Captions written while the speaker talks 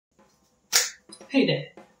Hey there,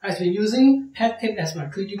 I've been using Bed Temp as my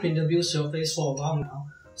 3D printer build surface for a while now,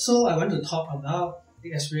 so I want to talk about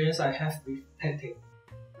the experience I have with Bed Temp.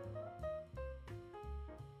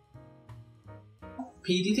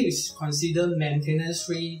 PETG is considered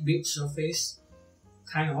maintenance-free build surface,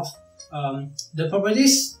 kind of. The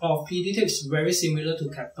properties of PETG is very similar to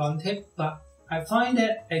Kapton tape, but I find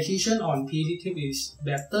that adhesion on PETG is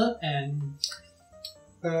better and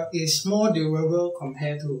is more durable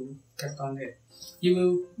compared to Kapton tape. You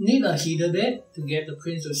will need a heater bed to get the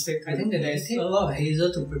print to stick. I think that it takes a lot of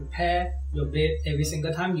hassle to prepare your bed every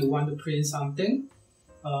single time you want to print something.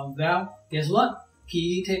 Well, guess what?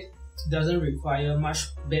 PETG doesn't require much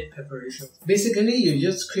bed preparation. Basically, you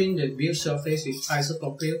just clean the build surface with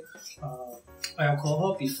isopropyl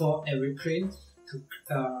alcohol before every print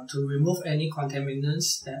to remove any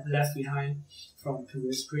contaminants that left behind from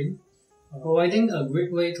previous print, providing a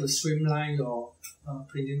great way to streamline your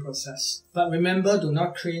printing process. But remember, do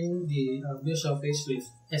not clean the build surface with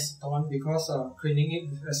acetone because cleaning it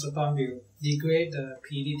with acetone will degrade the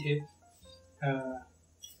PET tape,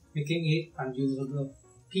 making it unusable.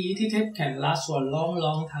 PET tape can last for a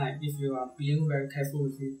long time if you are being very careful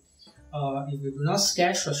with it. If you do not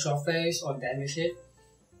sketch the surface or damage it,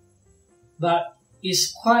 but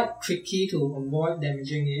it's quite tricky to avoid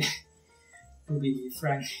damaging it, to be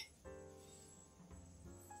frank.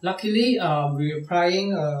 Luckily,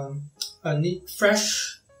 reapplying a neat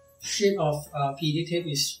fresh sheet of PET tape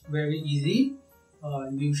is very easy.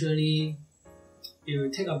 Usually, it will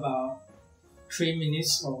take about 3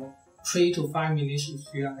 minutes or 3 to 5 minutes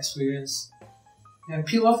if you are experienced. And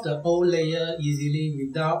peel off the old layer easily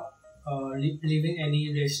without leaving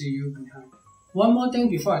any residue behind. One more thing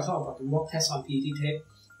before I talk about the work test on PET tape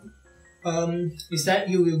is that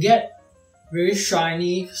you will get very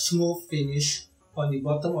shiny, smooth finish on the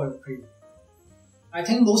bottom of the print. I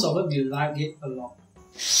think most of us will like it a lot.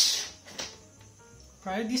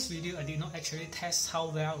 Prior to this video, I did not actually test how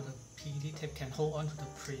well the PET tape can hold on to the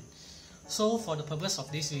print. So for the purpose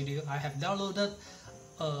of this video, I have downloaded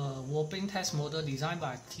a warping test model designed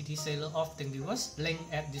by TT Sailor of Thingiverse, link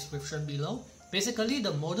at description below. Basically,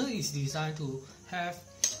 the model is designed to have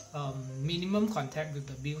minimum contact with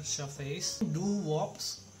the build surface, do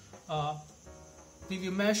warps. We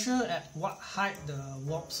will measure at what height the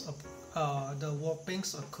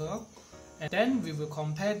warpings occur, and then we will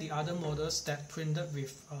compare the other models that printed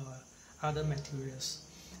with other materials.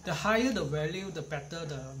 The higher the value, the better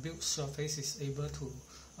the build surface is able to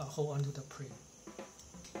hold on to the print.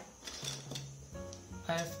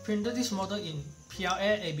 I have printed this model in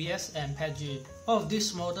PLA, ABS and PETG. All of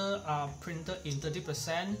these models are printed in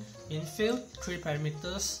 30% infill, 3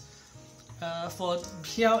 parameters. For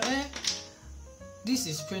PLA, this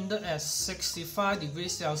is printed at 65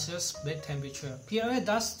 degrees Celsius bed temperature. PLA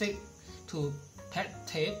does stick to PET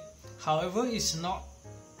tape, however it's not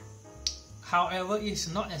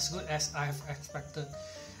as good as I have expected.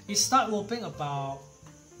 It starts warping about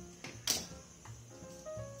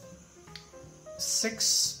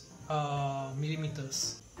 6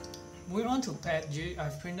 millimeters. Moving on to PETG,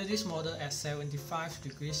 I've printed this model at 75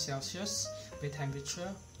 degrees Celsius bed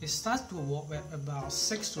temperature. It starts to warp at about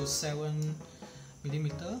 6 to 7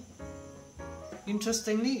 millimeter.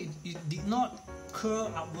 Interestingly, it did not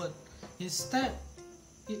curl upward. Instead,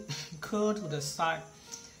 it curled to the side.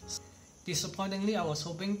 Disappointingly, I was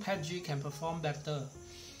hoping PETG can perform better,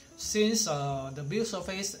 since the build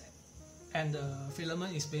surface and the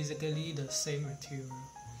filament is basically the same material.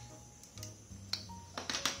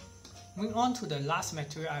 Moving on to the last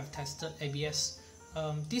material I've tested, ABS.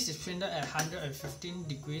 This is printed at 115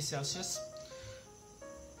 degrees Celsius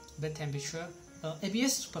bed temperature.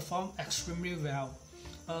 ABS performed extremely well,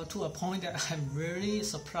 to a point that I'm really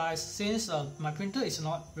surprised, since my printer is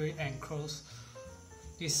not very enclosed.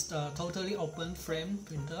 It's a totally open frame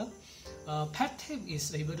printer. PET tape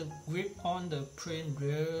is able to grip on the print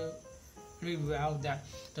really well, that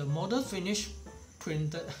the model finish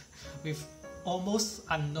printed with almost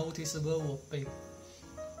unnoticeable warping.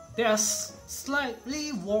 They are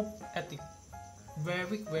slightly warped at the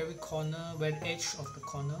very edge of the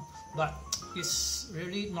corner, but it's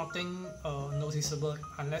really nothing noticeable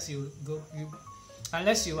unless you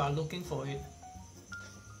are looking for it.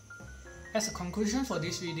 As a conclusion for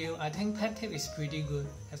this video, I think PET tape is pretty good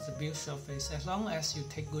as a build surface as long as you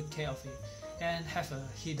take good care of it and have a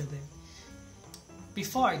heater bed.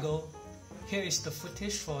 Before I go, here is the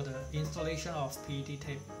footage for the installation of PET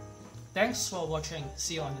tape. Thanks for watching,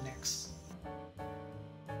 see you on the next.